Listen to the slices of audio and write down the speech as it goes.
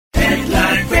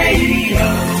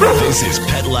This is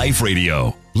Pet Life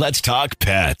Radio. Let's talk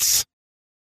pets.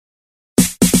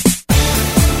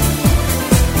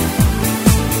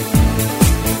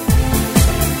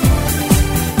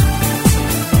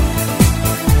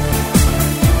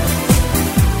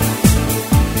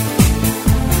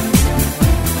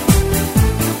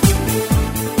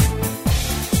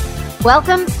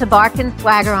 Welcome to Bark and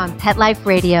Swagger on Pet Life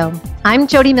Radio. I'm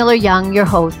Jody Miller-Young, your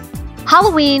host.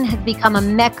 Halloween has become a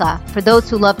mecca for those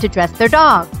who love to dress their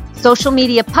dogs. Social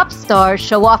media pup stars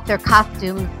show off their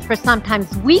costumes for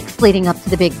sometimes weeks leading up to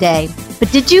the big day.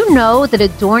 But did you know that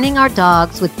adorning our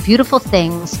dogs with beautiful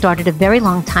things started a very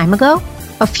long time ago?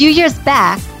 A few years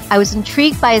back, I was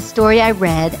intrigued by a story I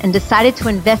read and decided to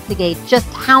investigate just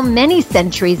how many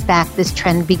centuries back this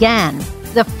trend began.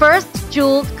 The first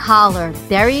jeweled collar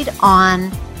buried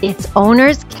on its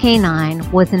owner's canine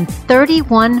was in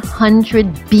 3100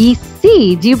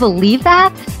 BC. Do you believe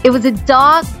that? It was a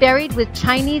dog buried with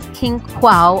Chinese King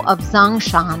Kuo of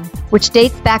Zhongshan, which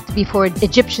dates back to before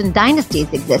Egyptian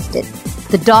dynasties existed.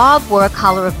 The dog wore a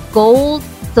collar of gold,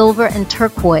 silver, and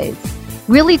turquoise,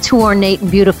 really too ornate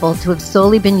and beautiful to have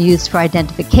solely been used for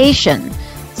identification.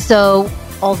 So,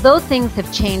 although things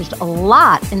have changed a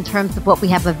lot in terms of what we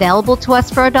have available to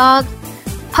us for our dogs,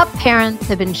 pup parents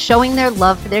have been showing their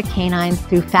love for their canines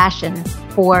through fashion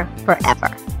for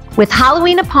forever. With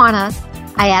Halloween upon us,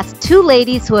 I asked two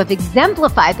ladies who have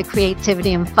exemplified the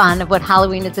creativity and fun of what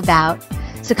Halloween is about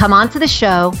to come onto the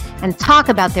show and talk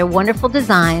about their wonderful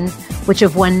designs, which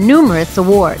have won numerous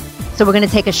awards. So we're going to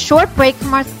take a short break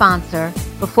from our sponsor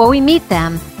before we meet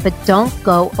them, but don't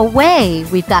go away.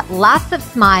 We've got lots of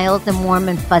smiles and warm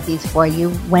and fuzzies for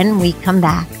you when we come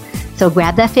back. So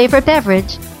grab that favorite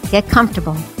beverage, get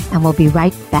comfortable, and we'll be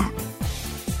right back.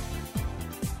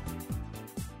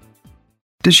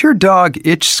 Does your dog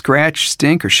itch, scratch,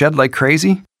 stink, or shed like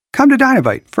crazy? Come to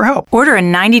Dinovite for help. Order a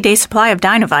 90-day supply of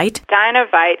Dinovite.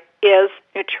 Dinovite is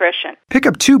nutrition. Pick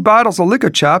up 2 bottles of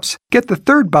LicoChops, get the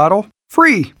 3rd bottle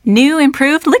free. New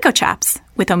improved LicoChops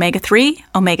with omega-3,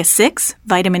 omega-6,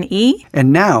 vitamin E.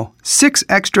 And now, 6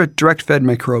 extra direct-fed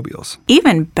microbials.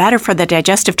 Even better for the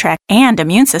digestive tract and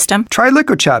immune system. Try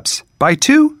LicoChops. Buy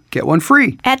 2, get 1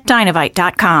 free. At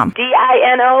Dinovite.com.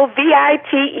 DINOVITE.com.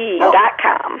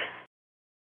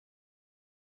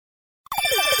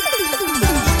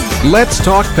 Let's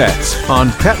Talk Pets on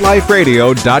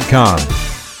PetLifeRadio.com.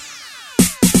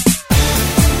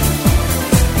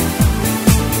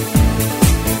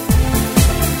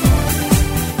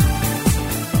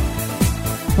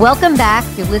 Welcome back.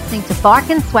 You're listening to Bark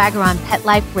and Swagger on Pet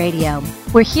Life Radio.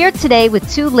 We're here today with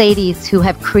two ladies who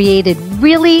have created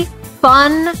really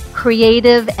fun,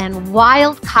 creative, and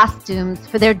wild costumes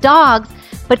for their dogs,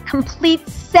 but complete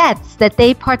sets that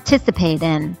they participate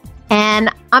in. And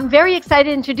I'm very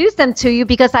excited to introduce them to you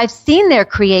because I've seen their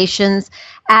creations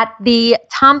at the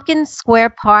Tompkins Square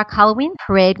Park Halloween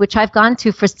Parade, which I've gone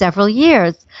to for several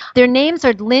years. Their names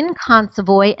are Lynn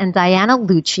Consovoy and Diana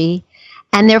Lucci.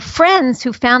 And they're friends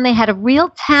who found they had a real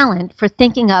talent for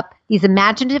thinking up these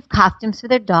imaginative costumes for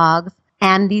their dogs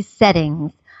and these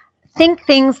settings. Think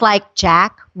things like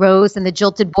Jack, Rose, and the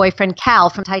jilted boyfriend Cal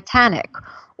from Titanic,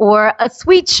 or a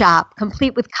sweet shop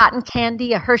complete with cotton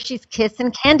candy, a Hershey's Kiss,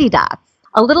 and candy dots.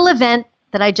 A little event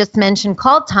that I just mentioned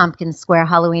called Tompkins Square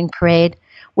Halloween Parade,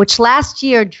 which last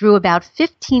year drew about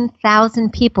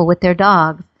 15,000 people with their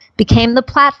dogs, became the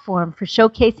platform for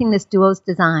showcasing this duo's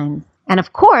designs. And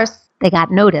of course, they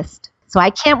got noticed. So I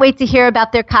can't wait to hear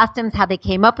about their costumes, how they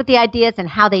came up with the ideas, and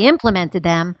how they implemented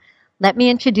them. Let me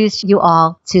introduce you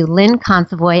all to Lynn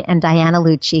Consovoy and Diana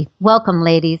Lucci. Welcome,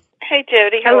 ladies. Hey,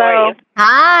 Jody. How are you?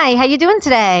 Hi. How you doing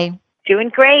today? Doing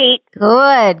great.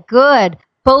 Good, good.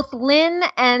 Both Lynn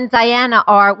and Diana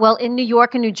are, well, in New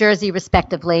York and New Jersey,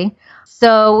 respectively.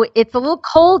 So it's a little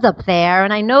cold up there.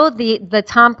 And I know the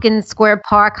Tompkins Square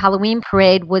Park Halloween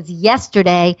Parade was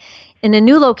yesterday in a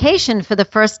new location for the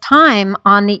first time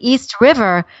on the East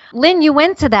River. Lynn, you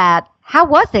went to that. How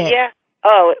was it? Yeah.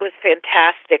 Oh, it was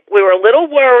fantastic. We were a little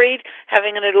worried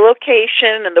having a new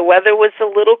location, and the weather was a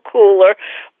little cooler,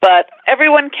 but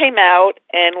everyone came out,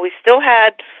 and we still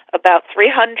had about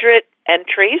 300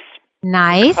 entries.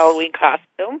 Nice. Halloween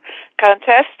costume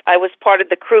contest. I was part of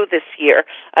the crew this year.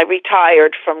 I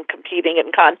retired from competing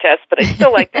in contests, but I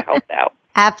still like to help out.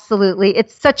 Absolutely.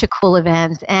 It's such a cool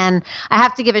event. And I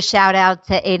have to give a shout out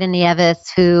to Ada Nieves,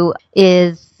 who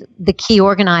is the key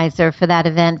organizer for that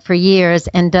event for years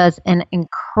and does an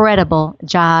incredible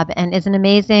job and is an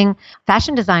amazing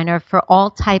fashion designer for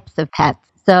all types of pets.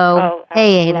 So,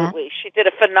 hey, Ada. She did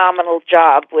a phenomenal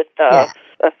job with a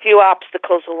few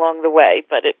obstacles along the way,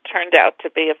 but it turned out to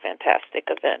be a fantastic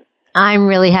event. I'm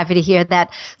really happy to hear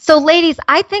that. So, ladies,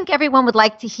 I think everyone would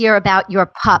like to hear about your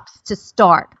pups to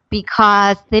start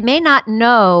because they may not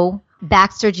know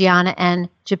Baxter, Gianna, and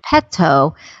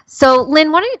Geppetto. So,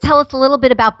 Lynn, why don't you tell us a little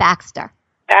bit about Baxter?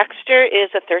 Baxter is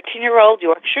a 13-year-old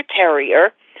Yorkshire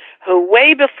Terrier who,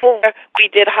 way before we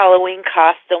did Halloween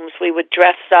costumes, we would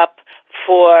dress up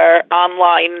for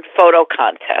online photo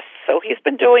contests. So he's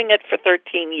been doing it for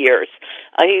 13 years.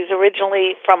 He's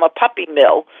originally from a puppy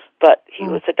mill, but he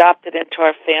was adopted into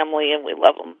our family, and we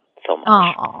love him so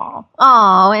much.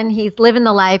 Oh, and he's living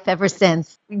the life ever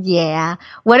since. Yeah.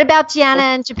 What about Gianna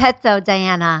and Geppetto,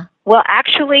 Diana? Well,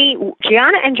 actually,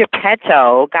 Gianna and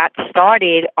Geppetto got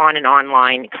started on an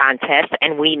online contest,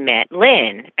 and we met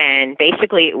Lynn. And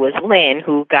basically, it was Lynn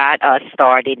who got us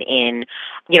started in,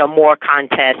 more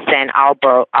contests, and our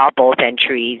both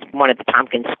entries. One of the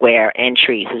Tompkins Square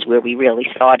entries is where we really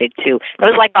started to. It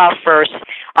was like our first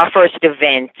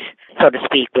event, so to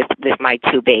speak, with my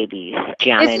two babies,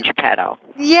 Gianna and Geppetto.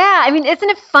 Yeah, I mean, isn't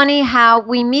it funny how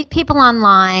we meet people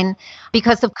online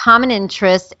because of common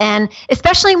interests, and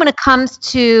especially when it comes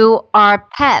to our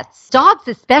pets, dogs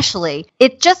especially,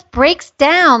 it just breaks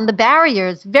down the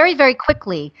barriers very, very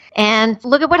quickly. And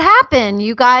look at what happened.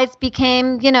 You guys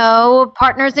became,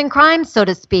 partners in crime, so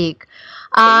to speak.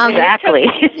 Exactly.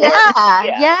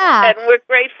 Yeah. And we're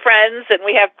great friends, and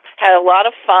we have had a lot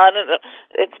of fun, and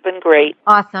it's been great.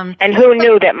 Awesome. And who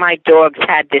knew that my dogs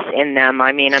had this in them?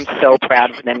 I mean, I'm so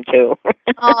proud of them, too.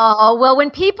 Oh, well, when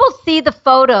people see the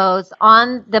photos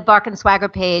on the Bark and Swagger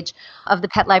page of the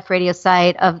Pet Life Radio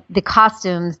site of the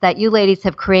costumes that you ladies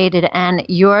have created and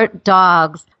your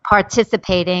dogs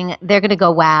participating, they're going to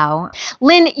go, wow.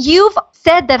 Lynn, you've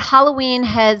said that Halloween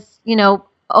has,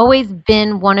 always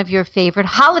been one of your favorite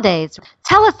holidays.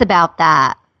 Tell us about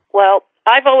that. Well,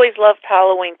 I've always loved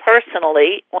Halloween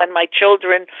personally. When my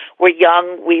children were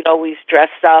young, we'd always dress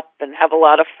up and have a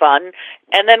lot of fun.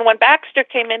 And then when Baxter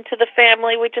came into the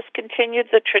family, we just continued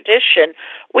the tradition.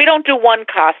 We don't do one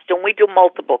costume. We do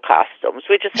multiple costumes.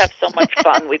 We just have so much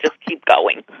fun. We just keep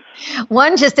going.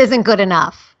 One just isn't good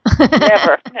enough.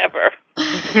 Never.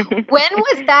 When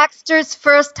was Baxter's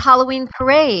first Halloween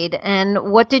parade,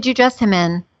 and what did you dress him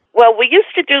in? Well, we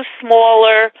used to do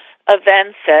smaller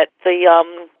events at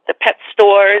the pet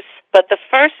stores, but the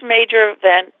first major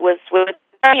event was with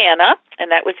Diana, and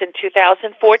that was in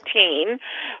 2014.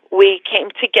 We came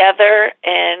together,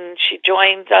 and she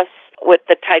joined us with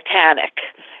the Titanic.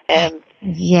 And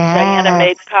Diana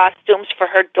made costumes for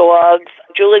her dogs.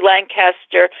 Julie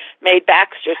Lancaster made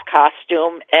Baxter's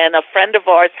costume, and a friend of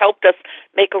ours helped us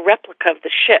make a replica of the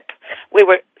ship. We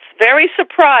were very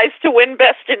surprised to win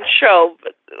Best in Show.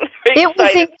 It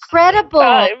was incredible.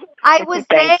 I was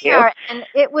Thank there, you. and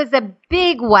it was a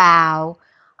big wow.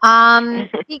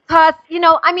 Because,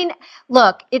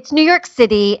 look, it's New York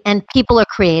City, and people are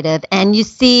creative, and you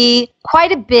see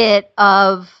quite a bit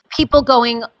of people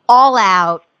going all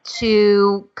out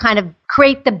to kind of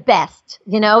create the best.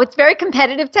 It's a very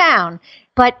competitive town.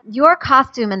 But your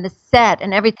costume and the set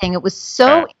and everything, it was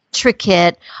so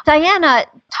intricate. Diana,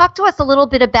 talk to us a little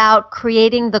bit about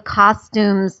creating the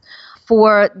costumes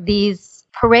for these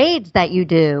parades that you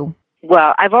do.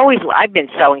 Well, I've been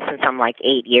sewing since I'm like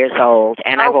 8 years old,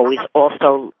 and I've always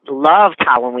also loved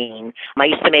Halloween. I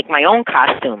used to make my own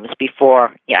costumes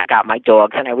before I got my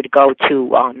dogs, and I would go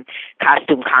to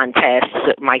costume contests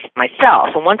myself.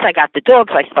 And once I got the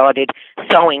dogs, I started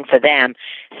sewing for them.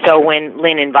 So when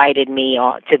Lynn invited me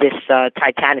to this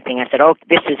Titanic thing, I said, oh,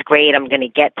 this is great. I'm going to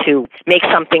get to make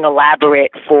something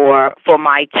elaborate for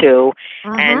my two.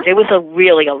 Uh-huh. And it was a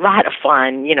lot of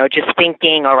fun, just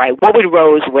thinking, all right, what would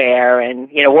Rose wear? And,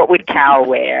 what would Cal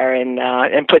wear?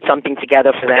 And put something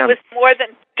together for them. It was more than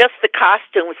just the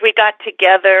costumes. We got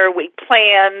together, we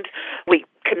planned, we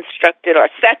constructed our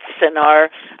sets and our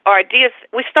ideas.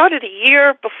 We started a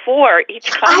year before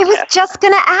each contest. I was just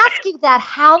going to ask you that.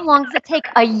 How long does it take?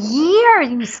 A year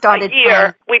you started? A year.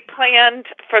 Planning. We planned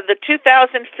for the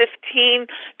 2015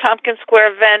 Tompkins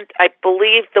Square event, I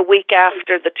believe the week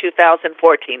after the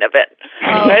 2014 event.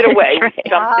 Right away, we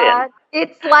jumped in.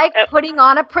 It's like putting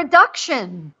on a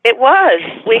production. It was.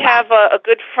 We have a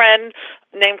good friend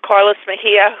named Carlos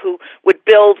Mejia who would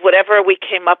build whatever we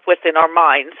came up with in our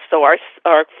minds. So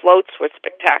our floats were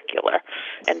spectacular.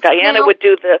 And Diana would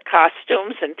do the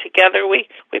costumes, and together we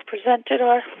presented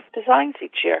our designs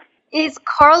each year. Is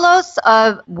Carlos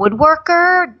a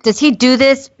woodworker? Does he do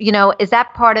this? Is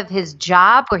that part of his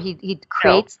job where he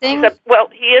creates things?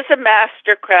 He is a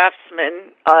master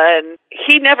craftsman, and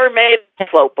he never made a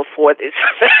float before these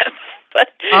events. But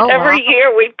every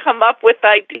year we'd come up with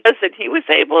ideas, and he was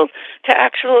able to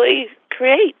actually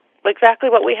create exactly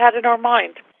what we had in our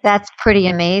mind. That's pretty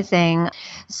amazing.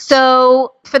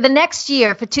 So for the next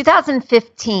year, for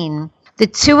 2015, the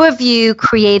two of you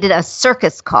created a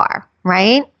circus car,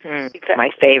 right? Exactly. My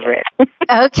favorite.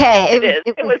 Okay.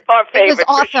 It was our favorite. It was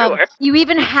awesome. For sure. You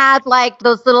even had like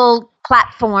those little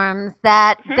platforms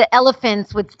that the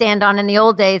elephants would stand on in the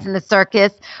old days in the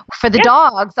circus for the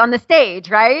dogs on the stage,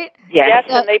 right? Yes.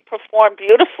 And they performed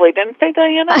beautifully, didn't they,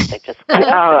 Diana? They just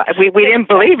we didn't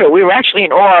believe it. We were actually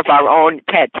in awe of our own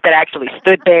pets that actually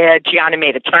stood there. Gianna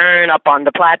made a turn up on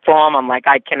the platform. I'm like,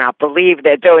 I cannot believe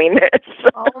they're doing this.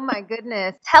 Oh, my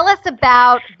goodness. Tell us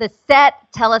about the set.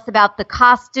 Tell us about the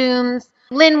costumes.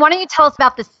 Lynn, why don't you tell us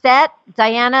about the set?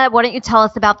 Diana, why don't you tell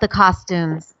us about the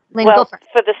costumes? Lynn, well, go first.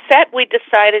 For the set, we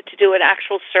decided to do an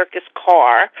actual circus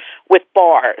car with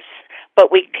bars.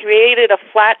 But we created a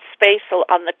flat space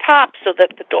on the top so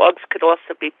that the dogs could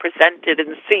also be presented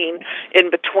and seen in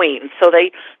between. So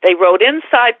they rode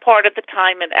inside part of the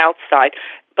time and outside.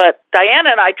 But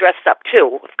Diana and I dressed up,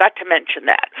 too. I've got to mention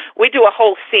that. We do a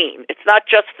whole scene. It's not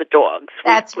just the dogs.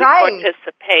 That's we right.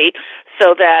 participate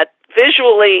so that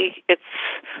visually it's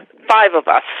 5 of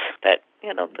us that,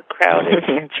 the crowd is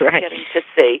getting to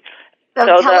see. So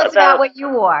tell us about what you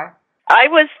wore. I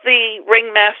was the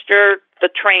ringmaster, the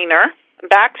trainer.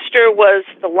 Baxter was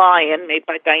the lion made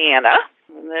by Diana.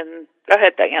 And then, go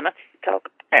ahead, Diana.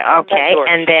 Okay,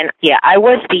 and then, I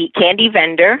was the candy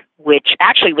vendor, which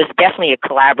actually was definitely a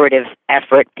collaborative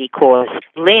effort because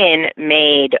Lynn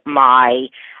made my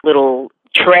little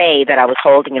tray that I was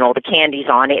holding and all the candies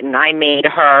on it, and I made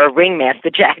her ringmaster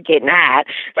jacket and hat,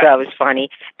 so that was funny.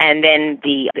 And then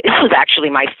this was actually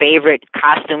my favorite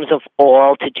costumes of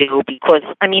all to do because,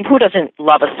 who doesn't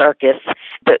love a circus?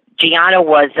 But Gianna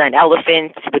was an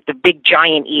elephant with the big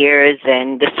giant ears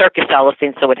and the circus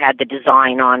elephant, so it had the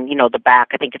design on, the back.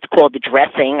 I think it's called the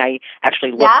dressing. I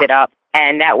actually looked it up.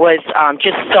 And that was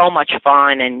just so much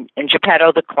fun. And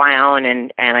Geppetto the clown,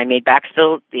 and I made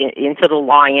Baxter into the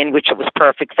lion, which was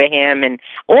perfect for him. And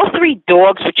all 3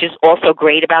 dogs, which is also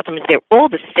great about them, is they're all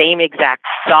the same exact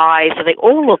size, so they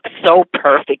all look so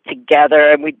perfect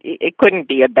together. And it couldn't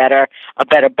be a better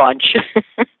bunch.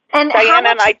 And Diana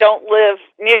and I don't live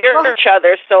near each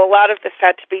other, so a lot of this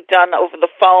had to be done over the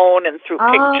phone and through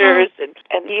pictures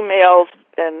and emails.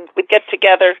 And we'd get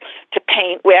together to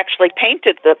paint. We actually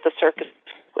painted the circus,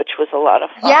 which was a lot of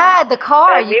fun. Yeah, the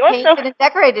car. You painted and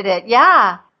decorated it.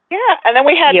 Yeah. Yeah, and then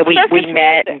we had we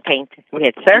met and painted. We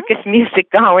had circus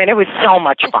music going. It was so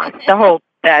much fun. There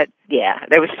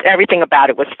was everything about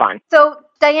it was fun. So,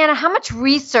 Diana, how much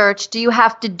research do you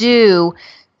have to do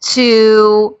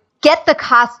to get the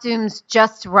costumes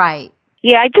just right?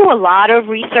 Yeah, I do a lot of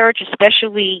research,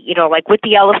 especially, like with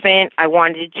the elephant, I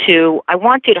wanted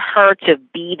her to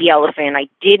be the elephant. I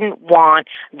didn't want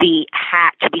the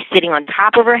hat to be sitting on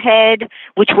top of her head,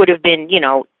 which would have been,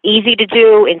 easy to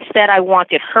do. Instead, I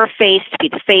wanted her face to be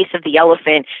the face of the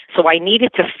elephant. So I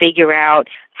needed to figure out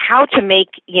how to make,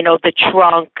 the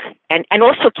trunk and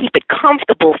also keep it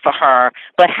comfortable for her,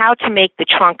 but how to make the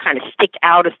trunk kind of stick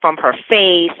out from her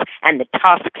face and the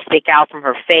tusks stick out from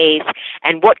her face,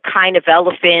 and what kind of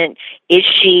elephant is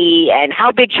she, and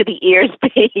how big should the ears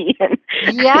be?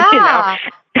 Yeah.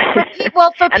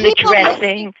 For and the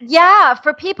dressing.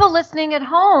 For people listening at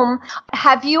home,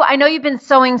 I know you've been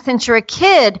sewing since you're a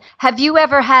kid. Have you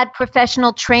ever had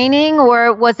professional training,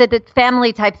 or was it a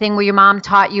family type thing where your mom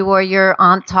taught you or your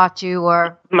aunt taught you?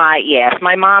 Or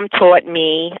my mom taught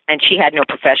me, and she had no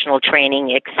professional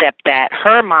training except that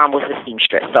her mom was a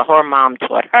seamstress. So her mom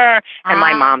taught her, and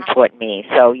my mom taught me.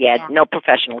 So no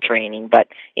professional training, but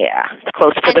it's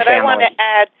close to the family. I want to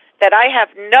add that I have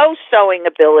no sewing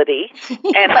ability,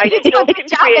 and I still can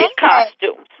create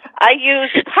costumes. I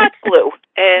use hot glue,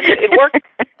 and it works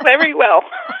very well.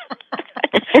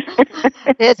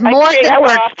 There's more that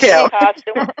works too.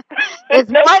 There's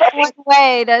one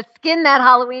way to skin that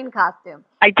Halloween costume.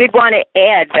 I did want to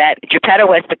add that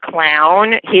Geppetto as the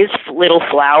clown, his little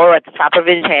flower at the top of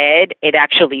his head, it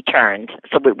actually turned.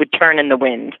 So it would turn in the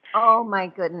wind. Oh, my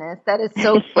goodness. That is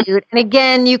so cute. And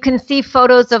again, you can see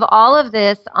photos of all of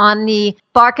this on the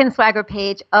Bark and Swagger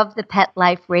page of the Pet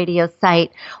Life Radio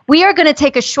site. We are going to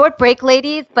take a short break,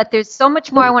 ladies, but there's so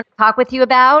much more I want to talk with you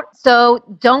about. So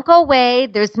don't go away.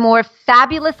 There's more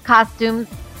fabulous costumes,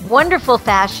 wonderful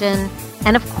fashion,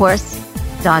 and of course,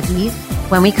 doggies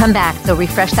when we come back. So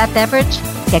refresh that beverage,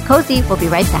 get cozy. We'll be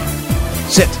right back.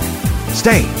 Sit.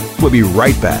 Stay. We'll be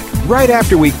right back, right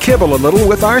after we kibble a little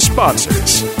with our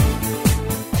sponsors.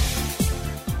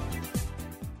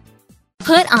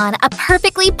 Put on a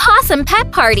perfectly possum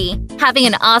pet party. Having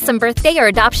an awesome birthday or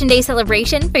adoption day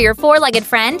celebration for your 4-legged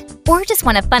friend? Or just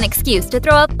want a fun excuse to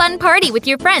throw a fun party with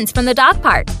your friends from the dog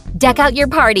park? Deck out your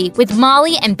party with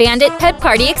Molly and Bandit Pet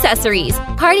Party accessories.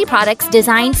 Party products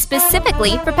designed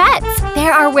specifically for pets.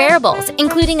 There are wearables,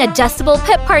 including adjustable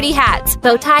pet party hats,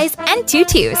 bow ties, and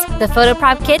tutus. The photo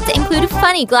prop kits include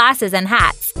funny glasses and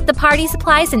hats. The party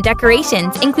supplies and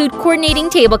decorations include coordinating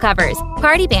table covers,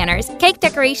 party banners, cake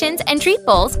decorations, and treat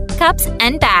bowls, cups,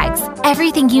 and bags.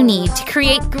 Everything you need to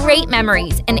create great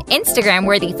memories and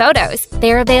Instagram-worthy photos.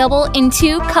 They're available in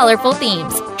 2 colorful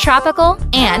themes, tropical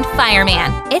and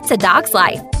fireman. It's a dog's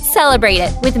life. Celebrate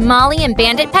it with Molly and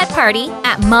Bandit Pet Party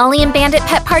at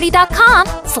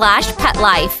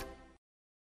mollyandbanditpetparty.com/petlife.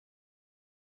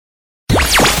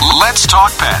 Let's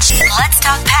talk pets Let's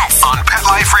talk pets on Pet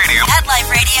Life Radio. Pet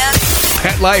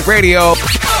Life Radio.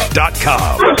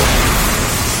 PetLifeRadio.com.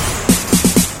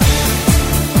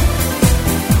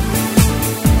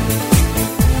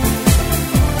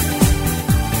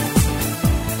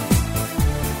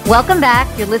 Welcome back.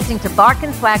 You're listening to Bark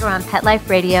and Swagger on Pet Life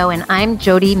Radio, and I'm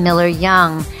Jody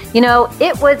Miller-Young. You know,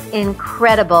 it was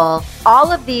incredible.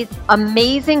 All of these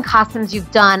amazing costumes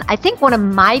you've done. I think one of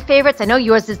my favorites, I know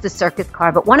yours is the circus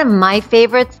car, but one of my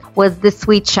favorites was the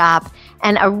sweet shop.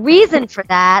 And a reason for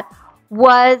that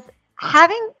was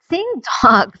seeing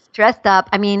dogs dressed up.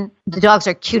 I mean, the dogs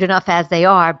are cute enough as they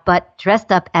are, but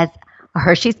dressed up as a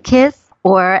Hershey's Kiss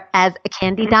or as a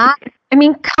candy dog. I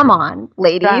mean, come on,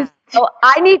 ladies. So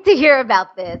I need to hear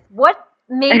about this. What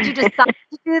made you decide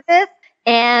to do this,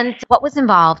 and what was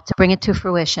involved to bring it to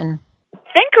fruition? I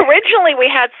think originally we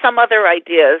had some other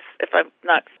ideas, if I'm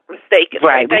not mistaken.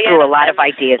 Right, we threw a lot of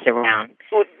ideas around.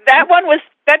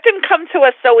 That didn't come to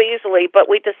us so easily, but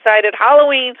we decided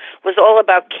Halloween was all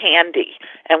about candy.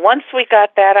 And once we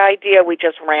got that idea, we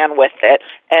just ran with it.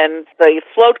 And the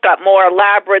float got more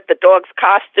elaborate, the dogs'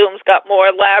 costumes got more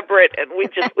elaborate, and we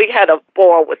had a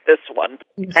ball with this one.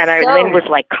 And Eileen was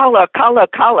like, color.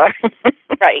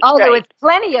 Right. Oh, there was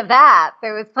plenty of that.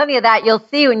 You'll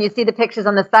see when you see the pictures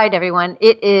on the site, everyone.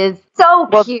 It is so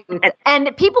cute.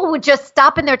 And people would just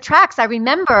stop in their tracks. I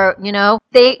remember,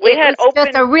 it was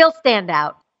just a real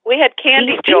standout. We had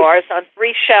candy jars on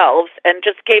 3 shelves and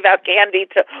just gave out candy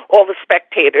to all the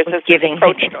spectators as we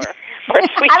approached our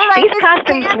sweet. These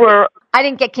costumes were... I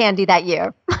didn't get candy that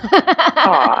year.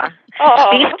 Aw.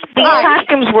 These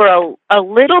costumes were a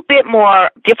little bit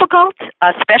more difficult,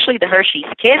 especially the Hershey's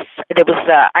Kiss. There was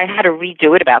I had to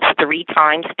redo it about 3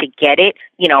 times to get it,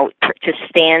 to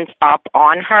stand up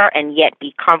on her and yet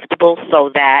be comfortable, so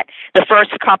that the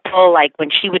first couple, like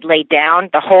when she would lay down,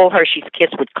 the whole Hershey's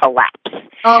Kiss would collapse.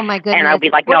 Oh my goodness! And I'd be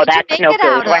like, no, that's no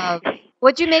good.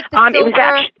 What'd you make the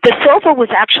silver? The silver was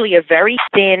actually a very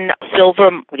thin silver,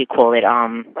 what do you call it,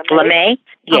 lame.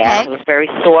 Yeah, okay. It was very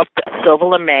soft silver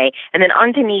lame. And then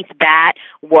underneath that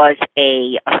was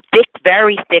a thick,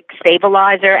 very thick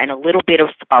stabilizer and a little bit of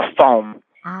foam.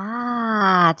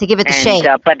 Ah, to give it the shape.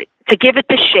 But to give it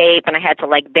the shape, and I had to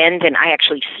bend, and I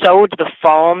actually sewed the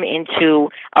foam into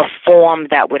a form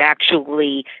that would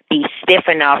actually be stiff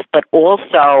enough, but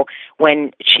also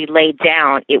when she laid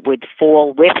down, it would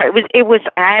fall with her.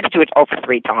 I had to do it over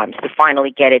 3 times to finally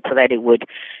get it so that it would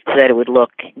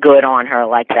look good on her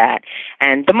like that.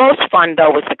 And the most fun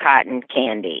though was the cotton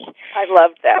candy. I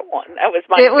loved that one. That was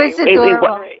my favorite. Was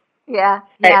adorable. Yeah.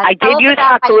 I did use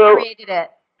hot glue.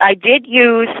 I did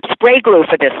use spray glue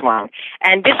for this one,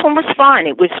 and this one was fun.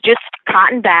 It was just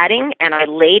cotton batting, and I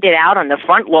laid it out on the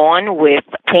front lawn with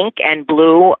pink and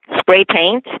blue spray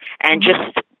paint and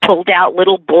just pulled out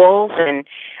little balls, and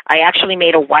I actually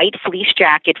made a white fleece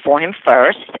jacket for him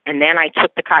first, and then I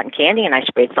took the cotton candy and I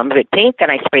sprayed some of it pink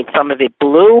and I sprayed some of it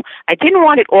blue. I didn't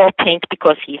want it all pink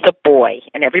because he's a boy,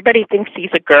 and everybody thinks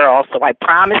he's a girl, so I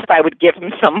promised I would give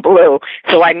him some blue.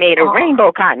 So I made a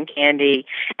rainbow cotton candy,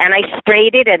 and I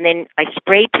sprayed it, and then I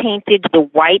spray painted the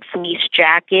white fleece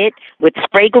jacket with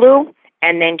spray glue,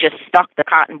 and then just stuck the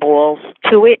cotton balls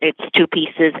to it. It's 2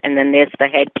 pieces, and then there's the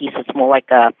head piece. It's more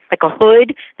like a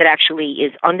hood that actually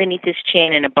is underneath his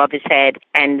chin and above his head.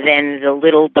 And then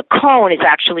the cone is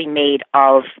actually made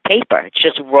of paper. It's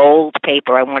just rolled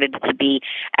paper. I wanted it to be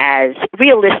as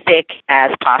realistic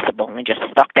as possible, and I just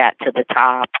stuck that to the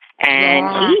top.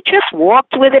 And he just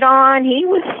walked with it on. He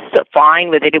was fine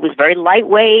with it. It was very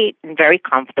lightweight and very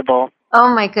comfortable. Oh,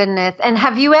 my goodness. And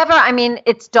have you ever,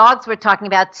 it's dogs we're talking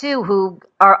about, too, who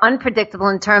are unpredictable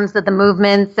in terms of the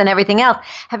movements and everything else.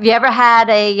 Have you ever had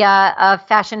a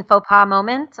fashion faux pas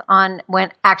moment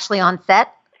when actually on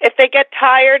set? If they get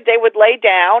tired, they would lay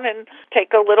down and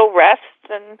take a little rest.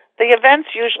 And the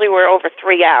events usually were over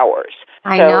 3 hours.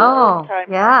 I know.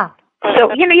 Yeah.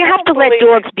 So, you have to let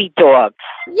dogs be dogs.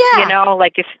 Yeah.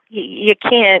 Like if you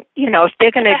can't, if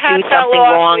they're going to do something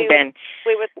wrong, then...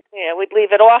 We'd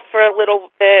leave it off for a little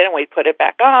bit, and we'd put it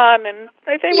back on, and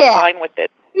they were fine with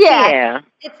it. Yeah.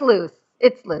 It's loose.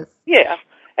 Yeah.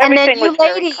 And then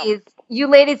Everything you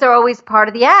ladies are always part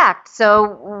of the act.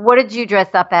 So what did you dress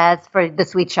up as for the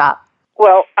sweet shop?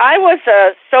 Well, I was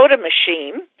a soda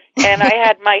machine, and I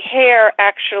had my hair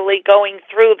actually going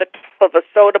through the top of a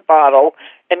soda bottle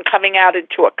and coming out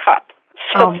into a cup.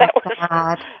 So that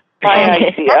was my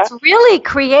idea. That's really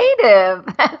creative.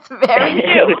 That's very cute.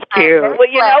 It was cute. Well,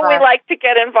 we like to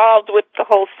get involved with the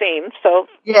whole scene, so...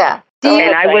 Yeah.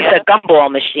 And I was a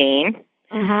gumball machine.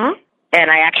 Mm-hmm. And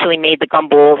I actually made the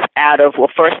gumballs out of,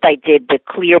 first I did the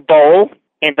clear bowl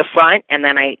in the front, and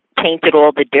then I painted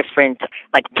all the different,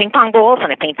 like ping pong balls, and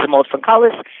I painted them all different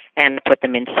colors, and put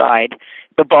them inside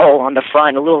the bowl on the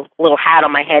front, a little hat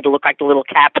on my head to look like the little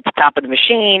cap at the top of the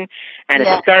machine, and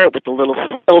a skirt with a little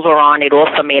silver on it,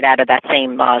 also made out of that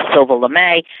same silver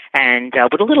lame, and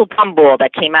with a little gumball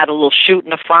that came out a little chute in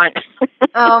the front.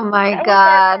 Oh, my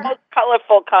God. Most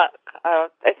colorful I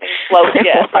think float,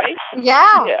 right?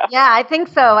 Yeah, I think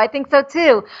so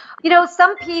too.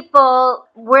 Some people,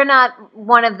 we're not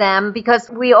one of them because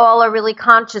we all are really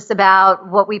conscious about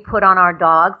what we put on our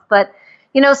dogs. But,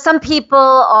 some people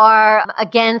are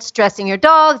against dressing your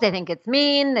dogs. They think it's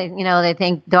mean. They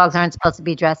think dogs aren't supposed to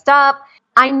be dressed up.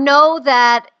 I know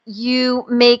that you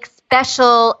make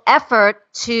special effort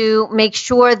to make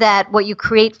sure that what you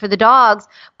create for the dogs,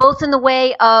 both in the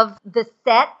way of the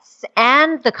sets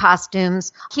and the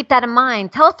costumes, keep that in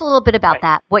mind. Tell us a little bit about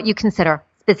that, what you consider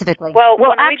specifically. Well,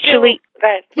 actually,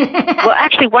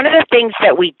 one of the things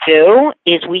that we do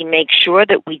is we make sure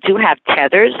that we do have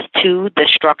tethers to the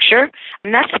structure,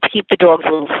 and that's to keep the dogs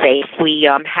a little safe.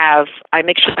 I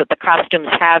make sure that the costumes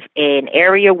have an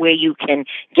area where you can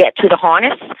get to the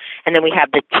harness, and then we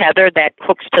have the tether that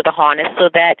hooks to the harness so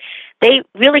that they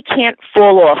really can't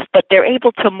fall off, but they're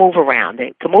able to move around.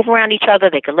 They can move around each other,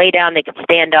 they can lay down, they can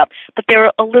stand up, but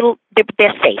they're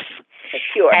safe.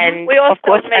 Secure. And we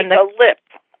also make a lip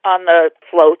on the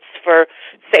floats for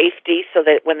safety so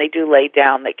that when they do lay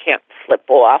down, they can't slip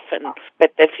off and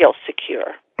that they feel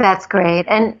secure. That's great.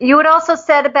 And you had also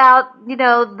said about,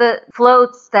 the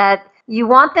floats that you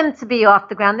want them to be off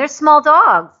the ground. They're small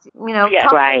dogs,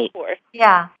 Yes, right. Of course.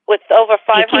 Yeah. With over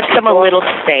 500 it keeps them a little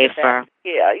safer.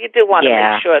 Yeah, you do want to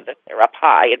make sure that they're up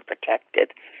high and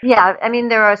protected. Yeah, I mean,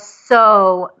 there are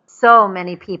so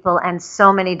many people and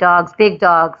so many dogs, big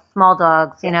dogs, small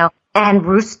dogs, and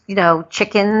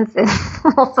chickens and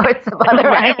all sorts of other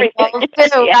animals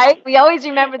too, right? We always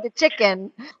remember the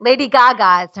chicken. Lady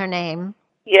Gaga is her name.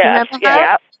 Yeah,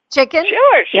 Chicken?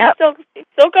 Sure, she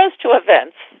still goes to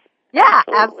events. Yeah,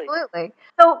 absolutely.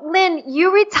 So, Lynn,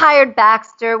 you retired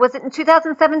Baxter. Was it in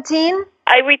 2017?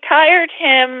 I retired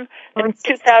him in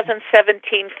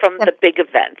 2017 from the big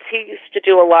events. He used to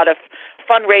do a lot of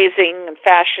fundraising and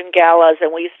fashion galas,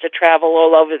 and we used to travel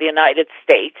all over the United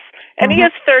States. And he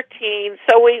is 13,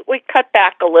 so we cut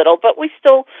back a little, but we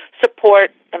still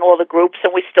support in all the groups,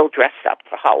 and we still dress up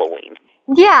for Halloween.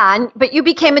 Yeah, but you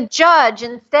became a judge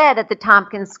instead at the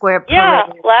Tompkins Square Parade. Yeah,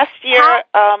 last year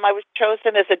I was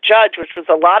chosen as a judge, which was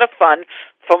a lot of fun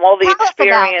from all the experience.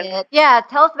 Tell us about it. Yeah,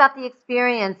 tell us about the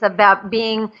experience about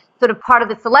being sort of part of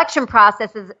the selection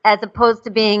process as opposed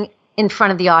to being in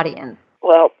front of the audience.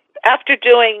 Well, after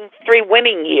doing 3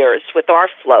 winning years with our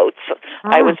floats,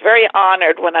 I was very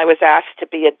honored when I was asked to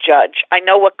be a judge. I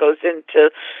know what goes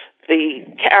into the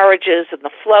carriages and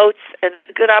the floats, and it's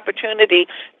a good opportunity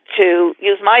to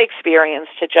use my experience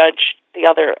to judge the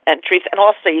other entries, and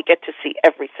also you get to see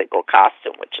every single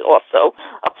costume, which is also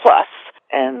a plus.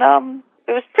 And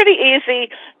it was pretty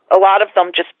easy. A lot of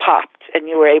them just popped, and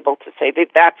you were able to say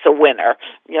that's a winner.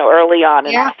 Early on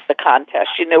in the contest,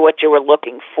 you knew what you were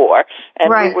looking for, and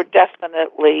we were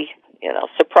definitely,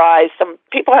 surprised. Some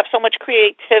people have so much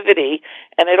creativity,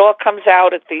 and it all comes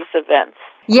out at these events.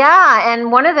 Yeah,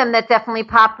 and one of them that definitely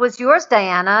popped was yours,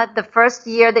 Diana, the first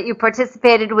year that you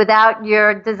participated without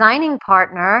your designing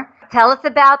partner. Tell us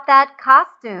about that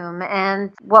costume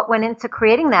and what went into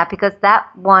creating that, because that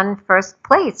won first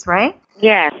place, right?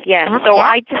 Yes. So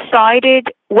I decided,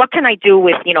 what can I do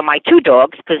with, my 2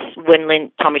 dogs? Because when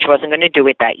Lynn told me she wasn't going to do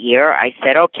it that year, I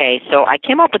said, okay. So I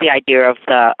came up with the idea of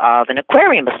an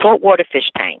aquarium, a saltwater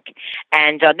fish tank.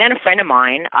 And then a friend of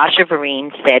mine, Asha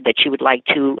Vereen, said that she would like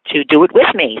to do it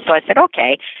with me. So I said,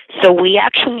 okay. So we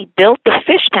actually built the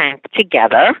fish tank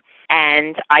together.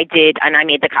 and I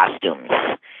made the costumes.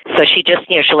 So she just,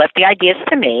 she left the ideas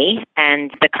to me,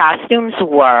 and the costumes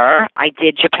were,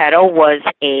 Geppetto was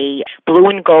a blue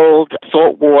and gold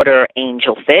saltwater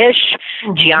angelfish.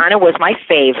 Mm-hmm. Gianna was my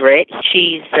favorite.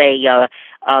 She's a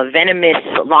venomous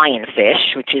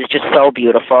lionfish, which is just so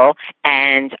beautiful.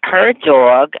 And her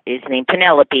dog is named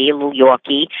Penelope, a little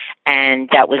Yorkie, and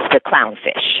that was the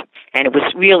clownfish. And it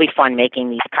was really fun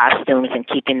making these costumes and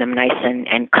keeping them nice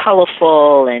and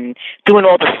colorful, and doing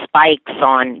all the spikes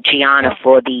on Gianna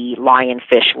for the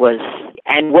lionfish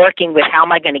and working with how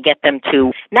am I going to get them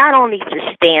to not only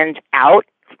to stand out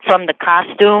from the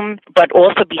costume, but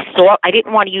also be soft. I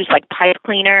didn't want to use like pipe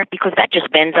cleaner because that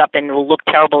just bends up and will look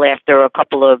terrible after a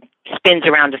couple of spins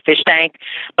around the fish tank.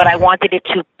 But I wanted it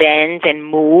to bend and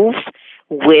move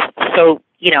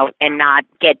and not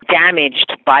get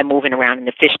damaged by moving around in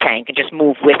the fish tank, and just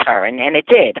move with her. And it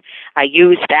did. I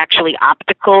used actually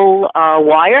optical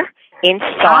wire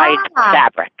inside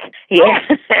fabric. Yeah,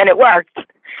 and it worked.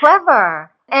 Clever.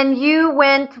 And you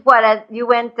went as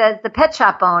the pet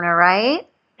shop owner, right?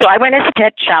 So I went as a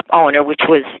pet shop owner, which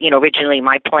was, originally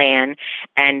my plan.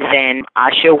 And then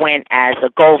Asha went as the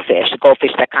goldfish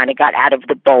that kind of got out of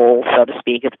the bowl, so to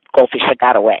speak, the goldfish that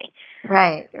got away.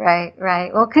 Right.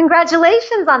 Well,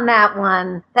 congratulations on that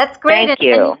one. That's great. Thank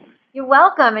you. You're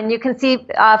welcome. And you can see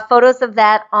photos of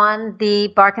that on the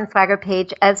Bark and Swagger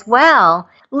page as well.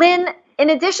 Lynn, in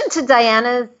addition to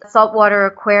Diana's saltwater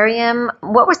aquarium,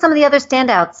 what were some of the other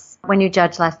standouts when you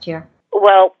judged last year?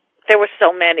 Well, there were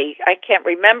so many. I can't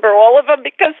remember all of them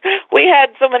because we had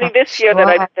so many this year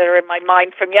that are in my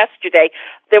mind from yesterday.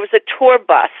 There was a tour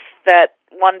bus that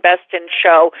won Best in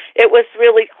Show. It was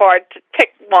really hard to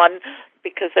pick one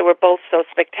because they were both so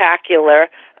spectacular.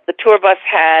 The tour bus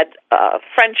had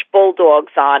French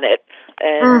bulldogs on it,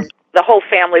 and the whole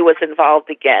family was involved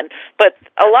again. But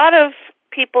a lot of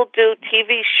people do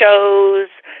TV shows,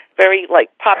 very like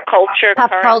pop culture.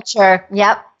 Pop culture,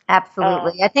 yep.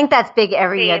 Absolutely. I think that's big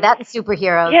every year. That and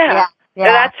superheroes. Yeah.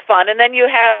 That's fun. And then you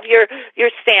have your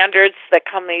standards that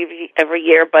come every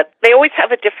year, but they always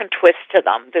have a different twist to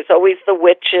them. There's always the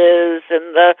witches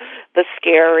and the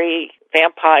scary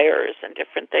vampires and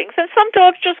different things. And some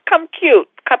dogs just come cute.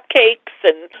 Cupcakes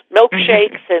and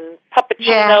milkshakes and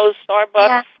puppuccinos,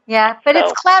 Starbucks. Yeah. But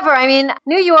it's clever. I mean,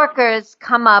 New Yorkers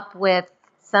come up with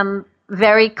some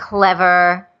very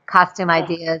clever costume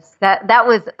ideas. That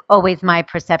was always my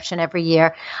perception every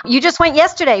year. You just went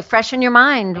yesterday, fresh in your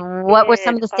mind. What were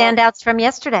some of the standouts from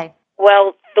yesterday?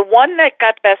 Well, the one that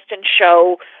got Best in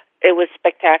Show, it was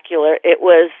spectacular. It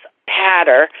was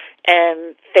Hatter,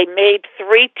 and they made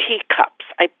 3 teacups.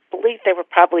 I believe they were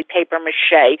probably paper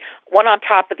mache, one on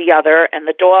top of the other, and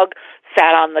the dog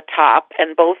sat on the top,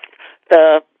 and both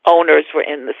the owners were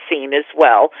in the scene as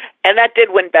well. And that did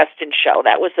win Best in Show.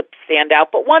 That was a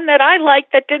standout. But one that I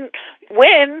liked that didn't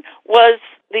win was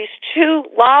these 2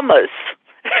 llamas.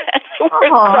 I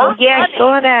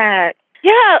saw that.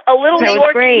 Yeah, a little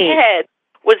Yorkie head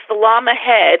was the llama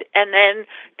head, and then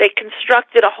they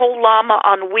constructed a whole llama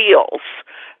on wheels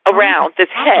around this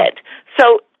head.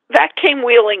 So that came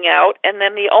wheeling out, and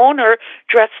then the owner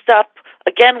dressed up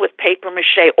again with paper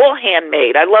mache, all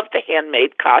handmade. I love the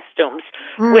handmade costumes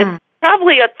with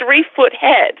probably a 3-foot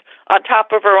head on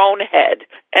top of her own head.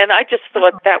 And I just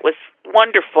thought that was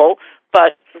wonderful.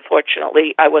 But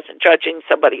unfortunately, I wasn't judging.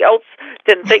 Somebody else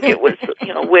didn't think it was,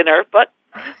 winner. But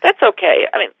that's okay.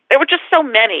 I mean, there were just so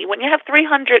many. When you have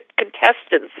 300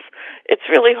 contestants, it's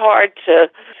really hard to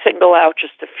single out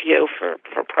just a few for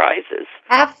prizes.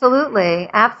 Absolutely.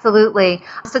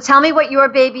 So tell me what your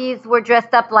babies were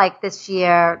dressed up like this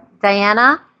year.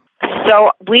 Diana?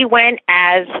 So we went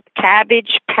as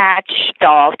Cabbage Patch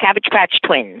dolls, Cabbage Patch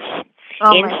twins.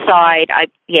 Inside,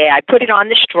 I put it on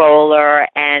the stroller,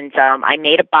 and I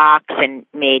made a box and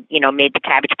made the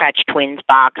Cabbage Patch Twins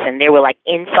box, and they were like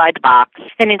inside the box,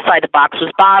 and inside the box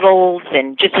was bottles,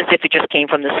 and just as if it just came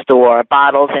from the store,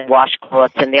 bottles and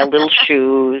washcloths and their little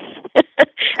shoes,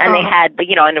 and they had,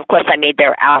 and of course I made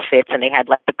their outfits, and they had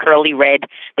like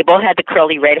they both had the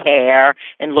curly red hair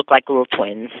and looked like little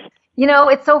twins.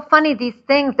 It's so funny, these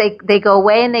things, they go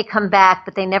away and they come back,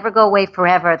 but they never go away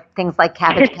forever, things like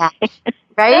Cabbage Patch,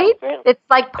 right? It's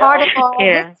like part of our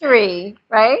history,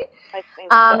 right? I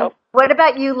think so. What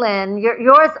about you, Lynn?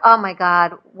 Yours, oh my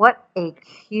God, what a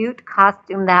cute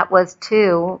costume that was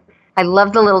too. I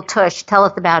love the little tush. Tell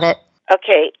us about it.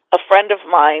 Okay, a friend of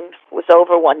mine was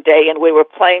over one day, and we were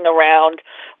playing around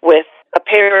with a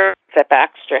pair of that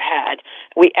Baxter had.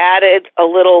 We added a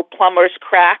little plumber's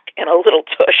crack and a little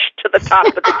tush to the top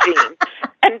of the jean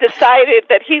and decided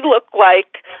that he looked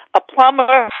like a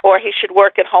plumber or he should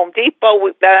work at Home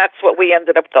Depot. That's what we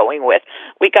ended up going with.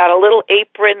 We got a little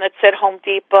apron that said Home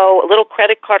Depot, a little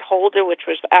credit card holder, which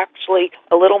was actually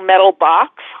a little metal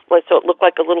box, so it looked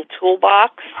like a little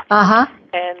toolbox. Uh-huh.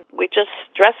 And we just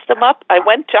dressed him up. I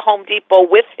went to Home Depot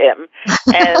with him,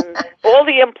 and all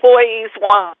the employees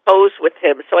want to pose with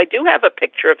him. So I do have a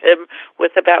picture of him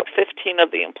with about 15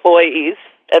 of the employees,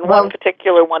 and one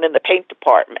particular one in the paint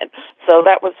department. So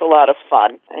that was a lot of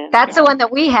fun. And that's the one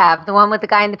that we have, the one with the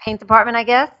guy in the paint department, I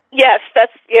guess? Yes,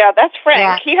 that's Frank.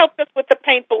 Yeah. He helped us with the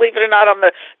paint, believe it or not, on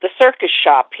the circus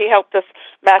shop. He helped us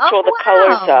match all the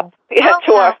colors up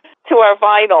to our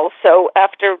vinyl. So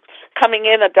after coming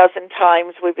in a dozen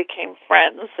times, we became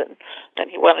friends, and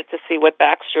he wanted to see what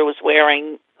Baxter was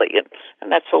wearing,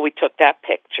 and that's where we took that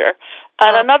picture.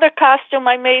 And another costume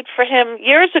I made for him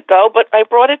years ago, but I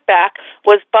brought it back,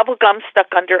 was bubble gum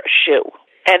stuck under a shoe.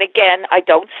 And again, I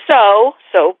don't sew,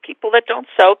 so people that don't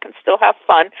sew can still have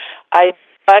fun. I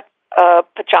got a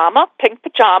pink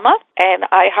pajama, and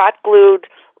I hot glued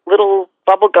little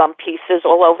bubblegum pieces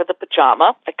all over the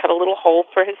pajama. I cut a little hole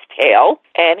for his tail,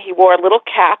 and he wore a little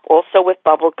cap also with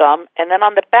bubblegum. And then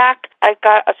on the back, I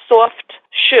got a soft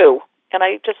shoe, and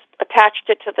I just attached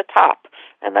it to the top.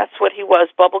 And that's what he was,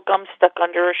 bubblegum stuck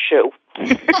under a shoe.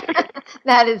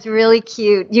 That is really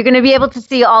cute. You're going to be able to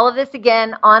see all of this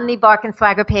again on the Bark and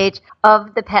Swagger page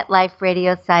of the Pet Life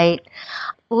Radio site.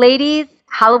 Ladies,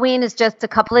 Halloween is just a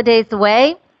couple of days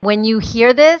away. When you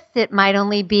hear this, it might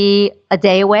only be a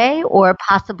day away or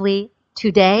possibly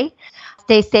today.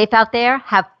 Stay safe out there.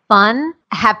 Have fun.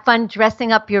 Have fun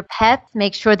dressing up your pets.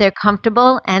 Make sure they're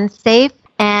comfortable and safe.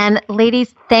 And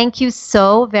ladies, thank you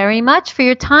so very much for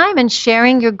your time and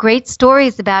sharing your great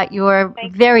stories about your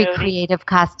very creative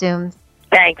costumes.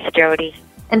 Thanks, Jody.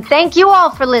 And thank you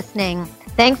all for listening.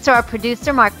 Thanks to our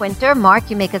producer, Mark Winter. Mark,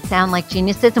 you make us sound like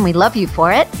geniuses, and we love you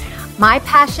for it. My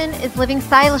passion is living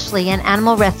stylishly and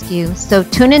animal rescue, so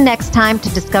tune in next time to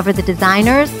discover the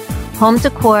designers, home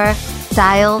decor,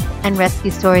 styles, and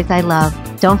rescue stories I love.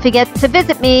 Don't forget to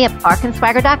visit me at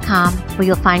barkandswagger.com, where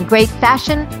you'll find great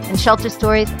fashion and shelter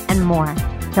stories and more.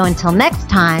 So until next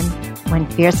time, when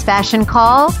fierce fashion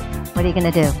calls, what are you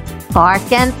going to do?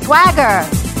 Bark and Swagger!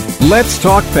 Let's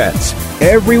Talk Pets,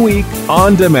 every week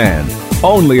on demand,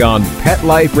 only on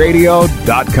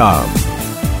PetLifeRadio.com.